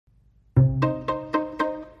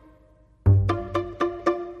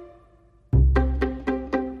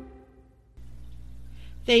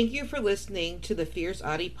Thank you for listening to the Fierce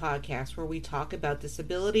Audie podcast, where we talk about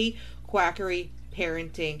disability, quackery,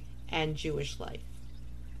 parenting, and Jewish life.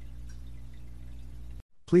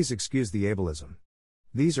 Please excuse the ableism.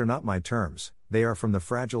 These are not my terms, they are from the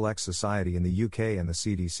Fragile X Society in the UK and the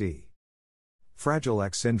CDC. Fragile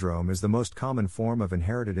X syndrome is the most common form of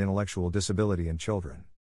inherited intellectual disability in children.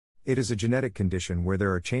 It is a genetic condition where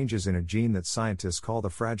there are changes in a gene that scientists call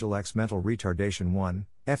the Fragile X mental retardation 1,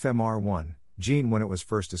 FMR1, gene when it was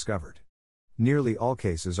first discovered. Nearly all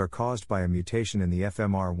cases are caused by a mutation in the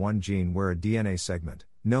FMR1 gene where a DNA segment,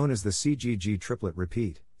 known as the CGG triplet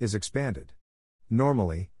repeat, is expanded.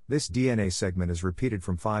 Normally, this DNA segment is repeated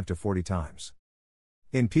from 5 to 40 times.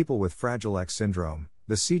 In people with Fragile X syndrome,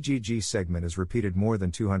 the CGG segment is repeated more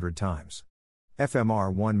than 200 times.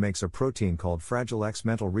 FMR1 makes a protein called Fragile X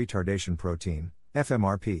mental retardation protein,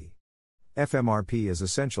 FMRP. FMRP is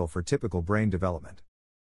essential for typical brain development.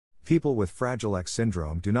 People with Fragile X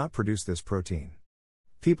syndrome do not produce this protein.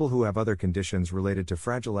 People who have other conditions related to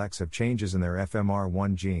Fragile X have changes in their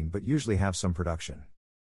FMR1 gene but usually have some production.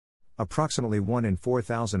 Approximately 1 in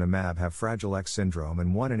 4,000 AMAB have Fragile X syndrome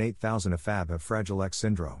and 1 in 8,000 AFAB have Fragile X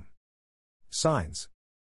syndrome. Signs: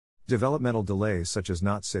 developmental delays such as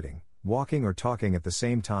not sitting, walking or talking at the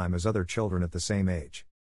same time as other children at the same age.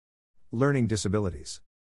 Learning disabilities.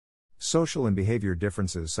 Social and behavior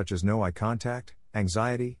differences such as no eye contact,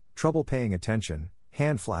 anxiety, trouble paying attention,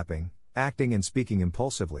 hand flapping, acting and speaking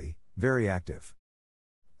impulsively, very active.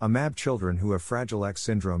 AMAB children who have Fragile X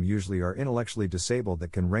syndrome usually are intellectually disabled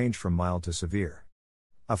that can range from mild to severe.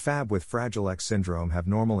 AFAB with Fragile X syndrome have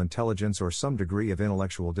normal intelligence or some degree of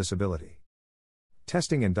intellectual disability.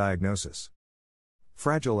 Testing and diagnosis.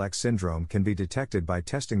 Fragile X syndrome can be detected by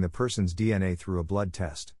testing the person's DNA through a blood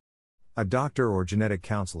test. A doctor or genetic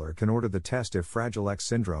counselor can order the test if Fragile X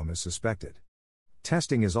syndrome is suspected.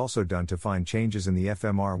 Testing is also done to find changes in the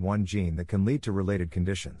FMR1 gene that can lead to related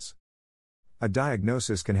conditions. A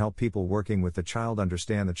diagnosis can help people working with the child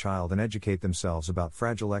understand the child and educate themselves about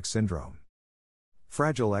Fragile X syndrome.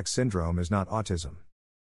 Fragile X syndrome is not autism.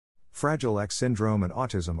 Fragile X syndrome and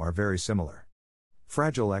autism are very similar.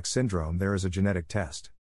 Fragile X syndrome, there is a genetic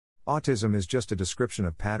test. Autism is just a description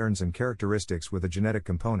of patterns and characteristics with a genetic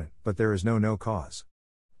component, but there is no cause.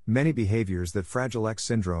 Many behaviors that Fragile X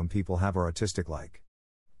syndrome people have are autistic-like.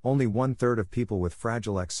 Only 1/3 of people with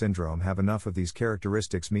Fragile X syndrome have enough of these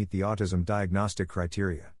characteristics meet the autism diagnostic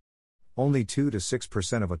criteria. Only 2 to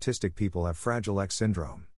 6% of autistic people have Fragile X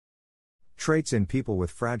syndrome. Traits in people with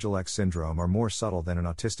Fragile X syndrome are more subtle than in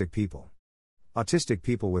autistic people. Autistic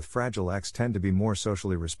people with Fragile X tend to be more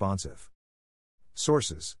socially responsive.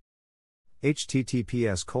 Sources: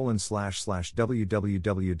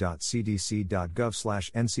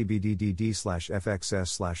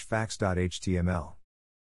 https://www.cdc.gov/ncbddd/fxs/facts.html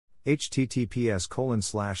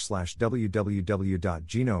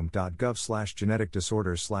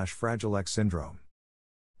https://www.genome.gov/genetic-disorders/Fragile X syndrome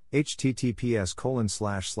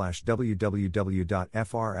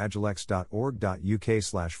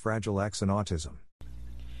https://www.fragilex.org.uk/Fragile X and autism.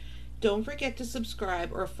 Don't forget to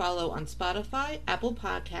subscribe or follow on Spotify, Apple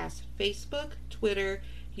Podcasts, Facebook, Twitter,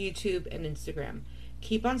 YouTube, and Instagram.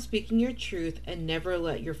 Keep on speaking your truth and never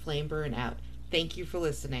let your flame burn out. Thank you for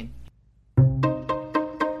listening.